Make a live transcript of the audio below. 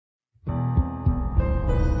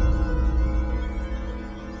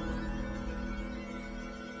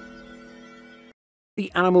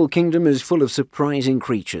The animal kingdom is full of surprising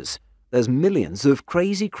creatures. There's millions of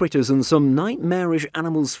crazy critters and some nightmarish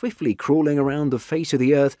animals swiftly crawling around the face of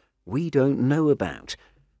the earth we don't know about.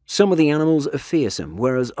 Some of the animals are fearsome,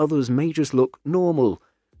 whereas others may just look normal.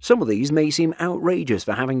 Some of these may seem outrageous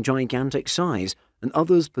for having gigantic size, and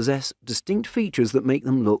others possess distinct features that make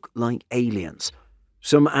them look like aliens.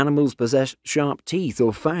 Some animals possess sharp teeth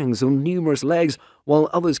or fangs or numerous legs, while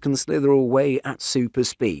others can slither away at super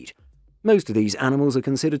speed. Most of these animals are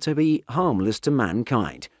considered to be harmless to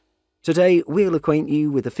mankind. Today, we'll acquaint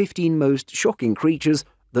you with the 15 most shocking creatures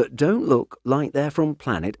that don't look like they're from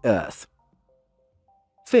planet Earth.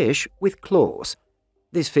 Fish with claws.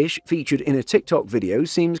 This fish, featured in a TikTok video,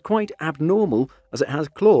 seems quite abnormal as it has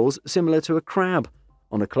claws similar to a crab.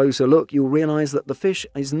 On a closer look, you'll realize that the fish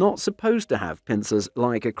is not supposed to have pincers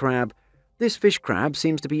like a crab. This fish crab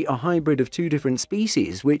seems to be a hybrid of two different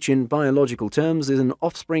species, which in biological terms is an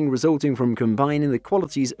offspring resulting from combining the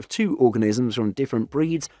qualities of two organisms from different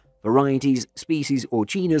breeds, varieties, species or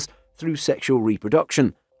genus through sexual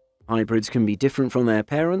reproduction. Hybrids can be different from their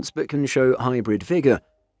parents but can show hybrid vigor.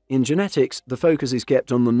 In genetics, the focus is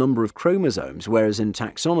kept on the number of chromosomes, whereas in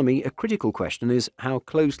taxonomy, a critical question is how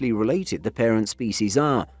closely related the parent species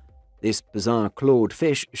are. This bizarre clawed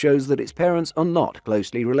fish shows that its parents are not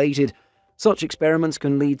closely related. Such experiments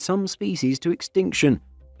can lead some species to extinction.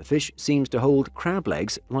 The fish seems to hold crab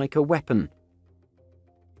legs like a weapon.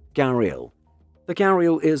 Gharial. The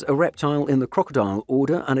gharial is a reptile in the crocodile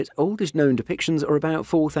order, and its oldest known depictions are about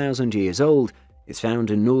 4,000 years old. It's found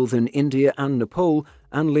in northern India and Nepal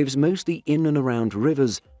and lives mostly in and around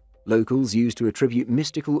rivers. Locals used to attribute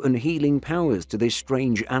mystical and healing powers to this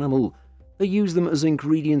strange animal. They use them as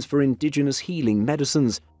ingredients for indigenous healing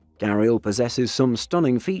medicines. Gharial possesses some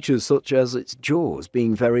stunning features, such as its jaws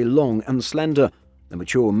being very long and slender. The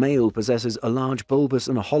mature male possesses a large bulbous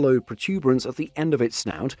and hollow protuberance at the end of its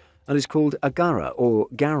snout and is called a gara or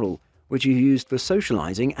garrel, which is used for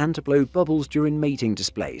socializing and to blow bubbles during mating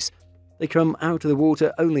displays. They come out of the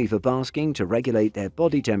water only for basking to regulate their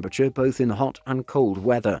body temperature both in hot and cold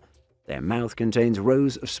weather. Their mouth contains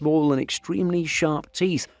rows of small and extremely sharp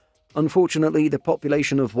teeth. Unfortunately, the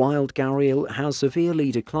population of wild gharial has severely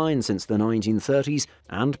declined since the 1930s,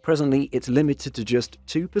 and presently it's limited to just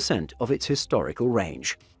 2% of its historical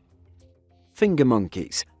range. Finger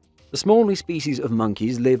monkeys. The smallest species of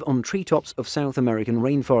monkeys live on treetops of South American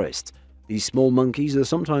rainforests. These small monkeys are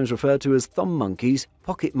sometimes referred to as thumb monkeys,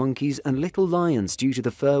 pocket monkeys, and little lions due to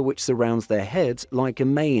the fur which surrounds their heads like a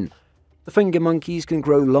mane. The finger monkeys can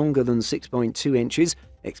grow longer than 6.2 inches,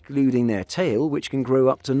 excluding their tail, which can grow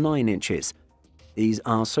up to 9 inches. These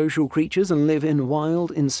are social creatures and live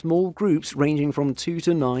in small groups ranging from 2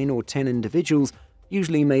 to 9 or 10 individuals,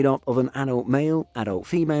 usually made up of an adult male, adult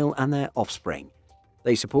female, and their offspring.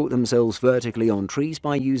 They support themselves vertically on trees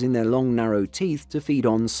by using their long, narrow teeth to feed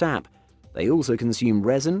on sap. They also consume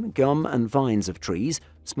resin, gum, and vines of trees,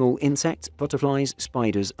 small insects, butterflies,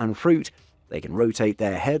 spiders, and fruit. They can rotate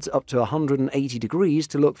their heads up to 180 degrees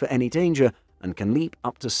to look for any danger and can leap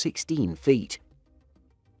up to 16 feet.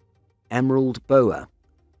 Emerald boa.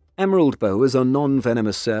 Emerald boas are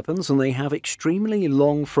non-venomous serpents, and they have extremely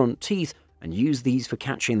long front teeth and use these for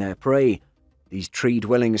catching their prey. These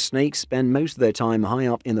tree-dwelling snakes spend most of their time high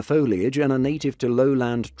up in the foliage and are native to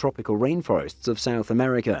lowland tropical rainforests of South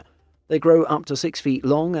America. They grow up to 6 feet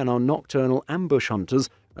long and are nocturnal ambush hunters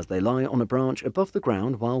as they lie on a branch above the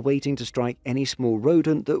ground while waiting to strike any small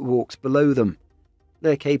rodent that walks below them.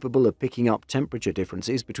 They're capable of picking up temperature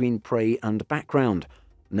differences between prey and background.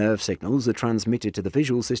 Nerve signals are transmitted to the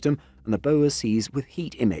visual system, and the boa sees with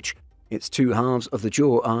heat image. Its two halves of the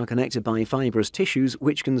jaw are connected by fibrous tissues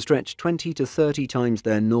which can stretch 20 to 30 times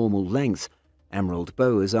their normal length. Emerald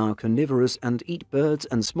boas are carnivorous and eat birds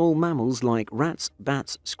and small mammals like rats,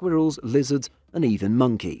 bats, squirrels, lizards, and even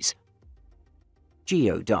monkeys.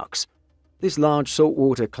 Geoducks. This large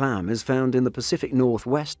saltwater clam is found in the Pacific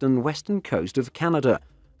Northwest and western coast of Canada.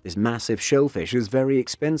 This massive shellfish is very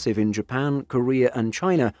expensive in Japan, Korea, and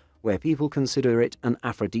China, where people consider it an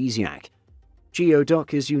aphrodisiac.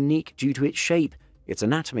 Geoduck is unique due to its shape. Its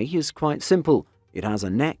anatomy is quite simple. It has a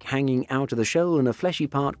neck hanging out of the shell and a fleshy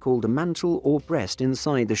part called a mantle or breast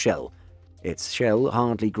inside the shell. Its shell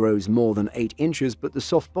hardly grows more than 8 inches, but the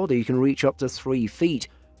soft body can reach up to 3 feet.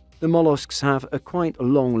 The mollusks have a quite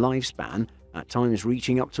long lifespan, at times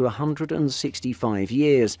reaching up to 165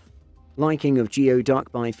 years. Liking of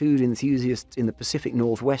geoduck by food enthusiasts in the Pacific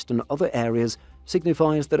Northwest and other areas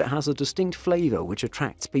signifies that it has a distinct flavor which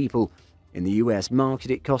attracts people. In the US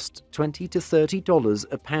market, it costs $20 to $30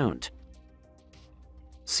 a pound.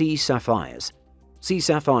 Sea sapphires. Sea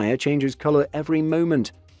sapphire changes color every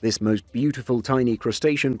moment. This most beautiful tiny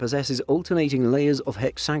crustacean possesses alternating layers of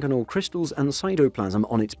hexagonal crystals and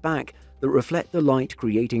cytoplasm on its back that reflect the light,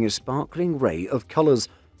 creating a sparkling ray of colors.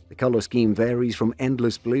 The color scheme varies from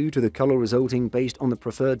endless blue to the color resulting based on the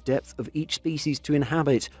preferred depth of each species to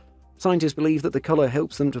inhabit. Scientists believe that the color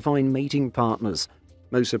helps them to find mating partners.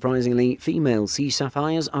 Most surprisingly, female sea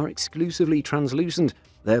sapphires are exclusively translucent,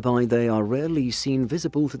 thereby they are rarely seen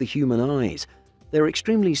visible to the human eyes. They're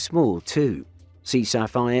extremely small too. Sea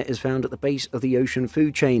sapphire is found at the base of the ocean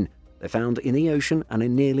food chain. They're found in the ocean and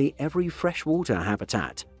in nearly every freshwater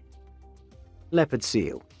habitat. Leopard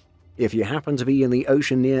seal. If you happen to be in the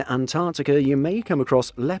ocean near Antarctica, you may come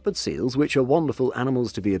across leopard seals, which are wonderful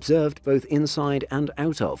animals to be observed both inside and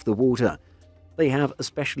out of the water. They have a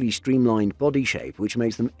specially streamlined body shape, which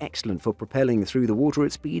makes them excellent for propelling through the water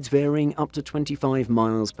at speeds varying up to 25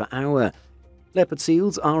 miles per hour. Leopard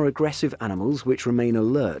seals are aggressive animals which remain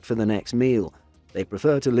alert for the next meal. They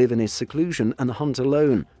prefer to live in a seclusion and hunt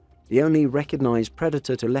alone. The only recognized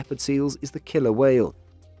predator to leopard seals is the killer whale.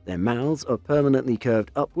 Their mouths are permanently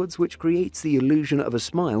curved upwards, which creates the illusion of a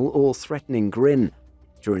smile or threatening grin.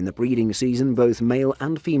 During the breeding season, both male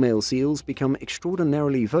and female seals become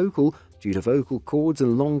extraordinarily vocal due to vocal cords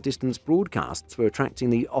and long-distance broadcasts for attracting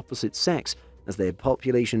the opposite sex, as their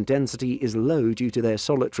population density is low due to their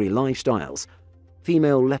solitary lifestyles.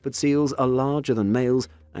 Female leopard seals are larger than males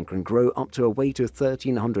and can grow up to a weight of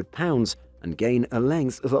 1,300 pounds and gain a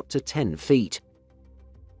length of up to 10 feet.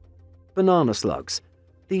 Banana slugs.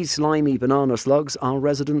 These slimy banana slugs are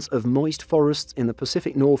residents of moist forests in the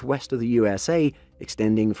Pacific Northwest of the USA,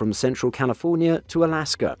 extending from central California to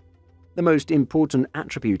Alaska. The most important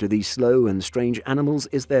attribute of these slow and strange animals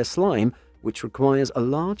is their slime, which requires a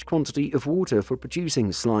large quantity of water for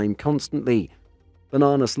producing slime constantly.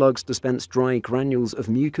 Banana slugs dispense dry granules of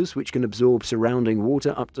mucus which can absorb surrounding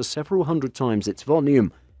water up to several hundred times its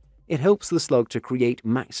volume. It helps the slug to create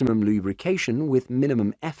maximum lubrication with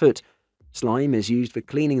minimum effort. Slime is used for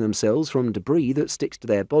cleaning themselves from debris that sticks to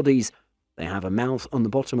their bodies. They have a mouth on the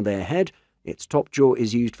bottom of their head. Its top jaw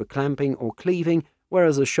is used for clamping or cleaving,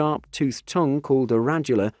 whereas a sharp-toothed tongue called a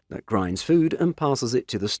radula that grinds food and passes it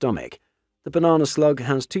to the stomach. The banana slug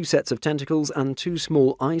has 2 sets of tentacles and 2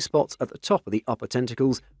 small eye spots at the top of the upper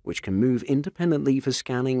tentacles, which can move independently for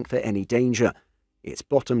scanning for any danger. Its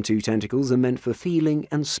bottom 2 tentacles are meant for feeling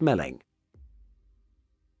and smelling.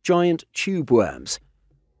 Giant tube worms.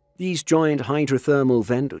 These giant hydrothermal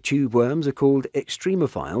vent tube worms are called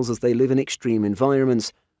extremophiles as they live in extreme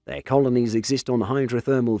environments. Their colonies exist on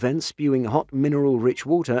hydrothermal vents spewing hot mineral-rich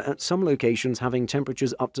water at some locations having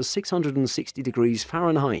temperatures up to 660 degrees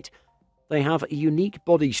Fahrenheit. They have a unique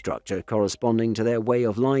body structure corresponding to their way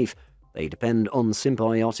of life. They depend on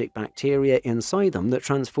symbiotic bacteria inside them that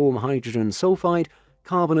transform hydrogen sulfide,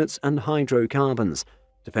 carbonates and hydrocarbons,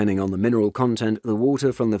 depending on the mineral content of the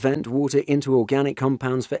water from the vent water into organic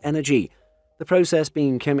compounds for energy. The process,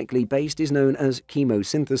 being chemically based, is known as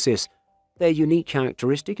chemosynthesis. Their unique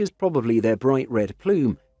characteristic is probably their bright red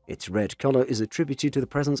plume. Its red color is attributed to the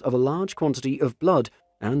presence of a large quantity of blood,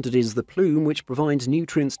 and it is the plume which provides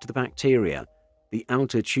nutrients to the bacteria. The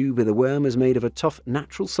outer tube of the worm is made of a tough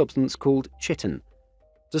natural substance called chitin.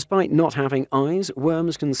 Despite not having eyes,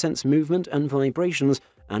 worms can sense movement and vibrations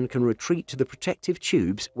and can retreat to the protective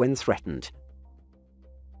tubes when threatened.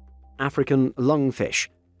 African lungfish.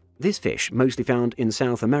 This fish, mostly found in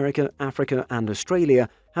South America, Africa and Australia,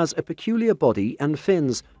 has a peculiar body and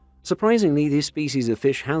fins. Surprisingly, this species of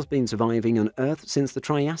fish has been surviving on Earth since the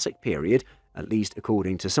Triassic period. At least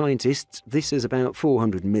according to scientists, this is about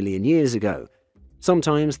 400 million years ago.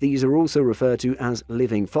 Sometimes these are also referred to as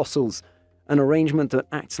living fossils. An arrangement that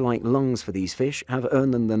acts like lungs for these fish have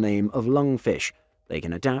earned them the name of lungfish. They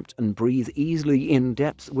can adapt and breathe easily in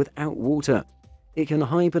depth without water. It can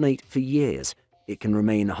hibernate for years. It can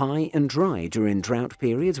remain high and dry during drought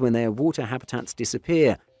periods when their water habitats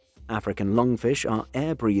disappear. African lungfish are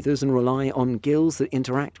air breathers and rely on gills that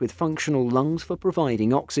interact with functional lungs for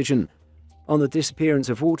providing oxygen. On the disappearance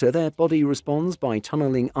of water, their body responds by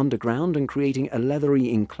tunneling underground and creating a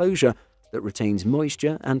leathery enclosure that retains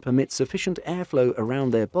moisture and permits sufficient airflow around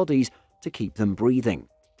their bodies to keep them breathing.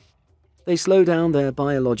 They slow down their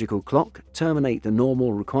biological clock, terminate the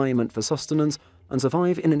normal requirement for sustenance, and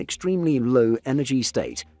survive in an extremely low energy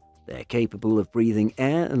state. They're capable of breathing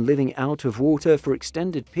air and living out of water for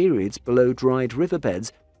extended periods below dried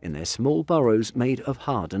riverbeds in their small burrows made of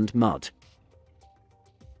hardened mud.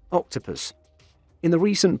 Octopus. In the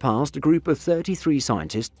recent past, a group of 33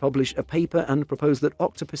 scientists published a paper and proposed that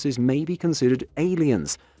octopuses may be considered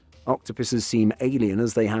aliens. Octopuses seem alien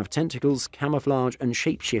as they have tentacles, camouflage and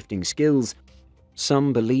shape-shifting skills.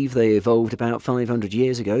 Some believe they evolved about 500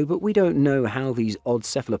 years ago, but we don't know how these odd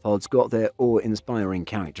cephalopods got their awe-inspiring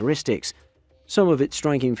characteristics. Some of its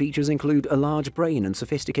striking features include a large brain and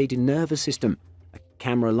sophisticated nervous system,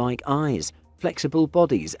 camera-like eyes, flexible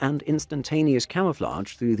bodies, and instantaneous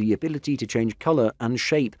camouflage through the ability to change color and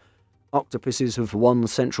shape. Octopuses have one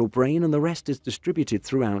central brain and the rest is distributed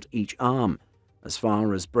throughout each arm. As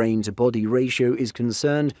far as brain-to-body ratio is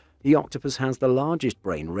concerned, the octopus has the largest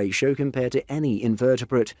brain ratio compared to any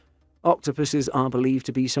invertebrate. Octopuses are believed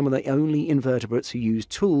to be some of the only invertebrates who use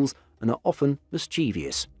tools and are often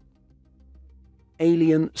mischievous.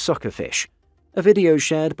 Alien suckerfish. A video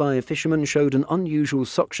shared by a fisherman showed an unusual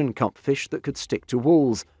suction cup fish that could stick to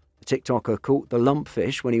walls. The TikToker caught the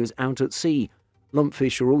lumpfish when he was out at sea.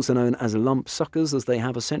 Lumpfish are also known as lump suckers as they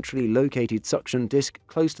have a centrally located suction disc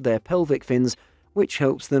close to their pelvic fins, which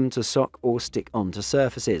helps them to suck or stick onto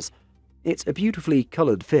surfaces. It's a beautifully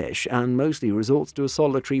coloured fish and mostly resorts to a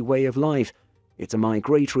solitary way of life. It's a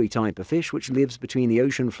migratory type of fish which lives between the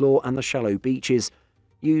ocean floor and the shallow beaches.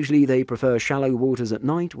 Usually they prefer shallow waters at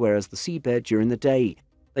night, whereas the seabed during the day.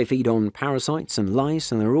 They feed on parasites and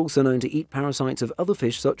lice, and they're also known to eat parasites of other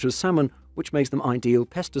fish such as salmon, which makes them ideal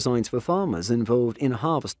pesticides for farmers involved in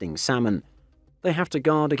harvesting salmon. They have to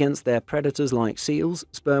guard against their predators like seals,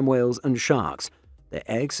 sperm whales and sharks. Their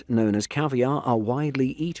eggs, known as caviar, are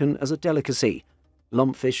widely eaten as a delicacy.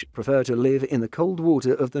 Lumpfish prefer to live in the cold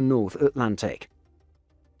water of the North Atlantic.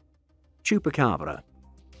 Chupacabra.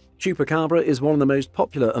 Chupacabra is one of the most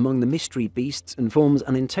popular among the mystery beasts and forms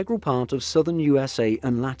an integral part of southern USA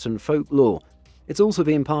and Latin folklore. It's also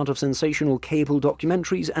been part of sensational cable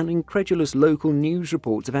documentaries and incredulous local news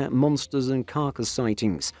reports about monsters and carcass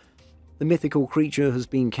sightings. The mythical creature has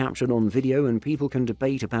been captured on video and people can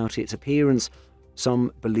debate about its appearance.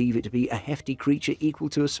 Some believe it to be a hefty creature equal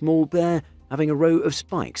to a small bear, having a row of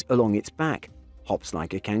spikes along its back, hops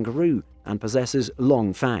like a kangaroo, and possesses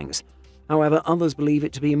long fangs. However, others believe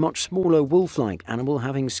it to be a much smaller wolf-like animal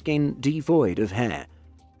having skin devoid of hair.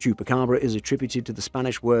 Chupacabra is attributed to the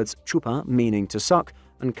Spanish words chupa, meaning to suck,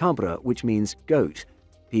 and cabra, which means goat.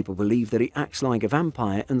 People believe that it acts like a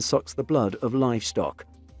vampire and sucks the blood of livestock.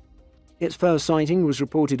 Its first sighting was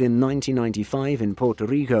reported in 1995 in Puerto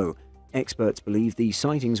Rico. Experts believe these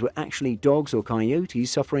sightings were actually dogs or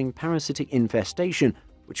coyotes suffering parasitic infestation,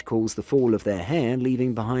 which caused the fall of their hair,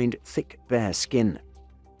 leaving behind thick, bare skin.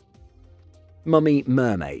 Mummy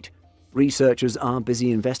mermaid. Researchers are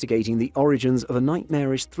busy investigating the origins of a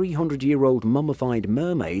nightmarish 300-year-old mummified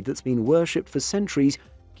mermaid that's been worshipped for centuries,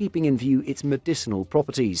 keeping in view its medicinal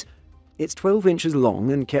properties. It's 12 inches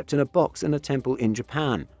long and kept in a box in a temple in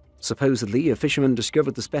Japan. Supposedly, a fisherman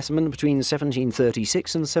discovered the specimen between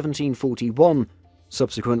 1736 and 1741.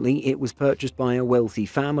 Subsequently, it was purchased by a wealthy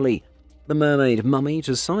family. The mermaid mummy,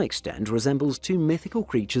 to some extent, resembles two mythical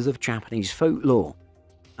creatures of Japanese folklore.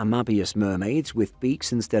 Amabius mermaids with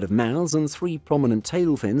beaks instead of mouths and 3 prominent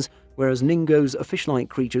tail fins, whereas Ningos are fish-like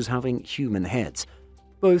creatures having human heads.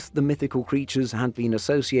 Both the mythical creatures had been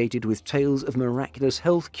associated with tales of miraculous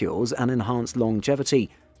health cures and enhanced longevity,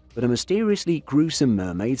 but a mysteriously gruesome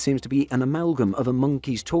mermaid seems to be an amalgam of a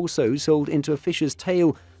monkey's torso sold into a fish's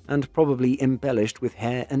tail and probably embellished with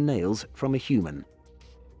hair and nails from a human.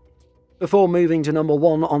 Before moving to number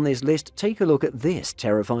 1 on this list, take a look at this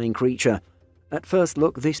terrifying creature. At first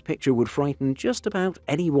look, this picture would frighten just about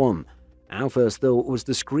anyone. Our first thought was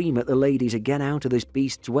to scream at the lady to get out of this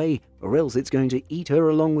beast's way, or else it's going to eat her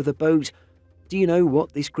along with the boat. Do you know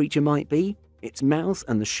what this creature might be? Its mouth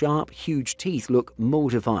and the sharp, huge teeth look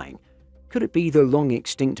mortifying. Could it be the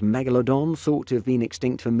long-extinct megalodon thought to have been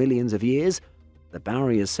extinct for millions of years? The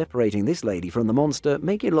barriers separating this lady from the monster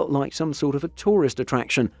make it look like some sort of a tourist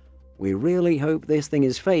attraction. We really hope this thing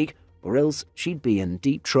is fake, or else she'd be in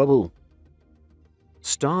deep trouble.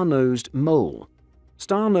 Star-nosed mole.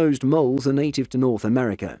 Star-nosed moles are native to North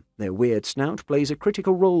America. Their weird snout plays a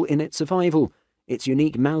critical role in its survival. Its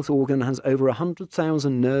unique mouth organ has over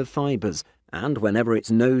 100,000 nerve fibers, and whenever its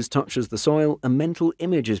nose touches the soil, a mental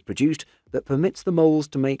image is produced that permits the moles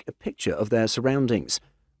to make a picture of their surroundings.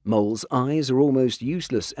 Moles' eyes are almost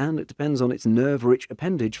useless, and it depends on its nerve-rich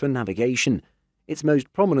appendage for navigation. Its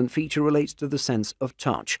most prominent feature relates to the sense of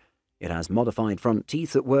touch. It has modified front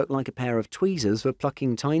teeth that work like a pair of tweezers for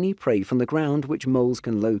plucking tiny prey from the ground, which moles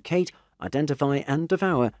can locate, identify and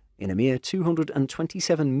devour in a mere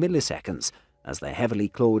 227 milliseconds, as their heavily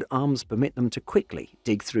clawed arms permit them to quickly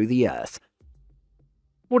dig through the earth.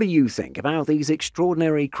 What do you think about these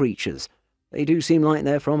extraordinary creatures? They do seem like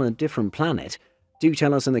they're from a different planet. Do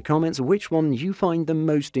tell us in the comments which one you find the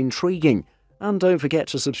most intriguing, and don't forget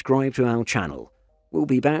to subscribe to our channel. We'll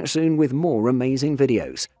be back soon with more amazing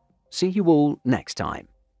videos. See you all next time.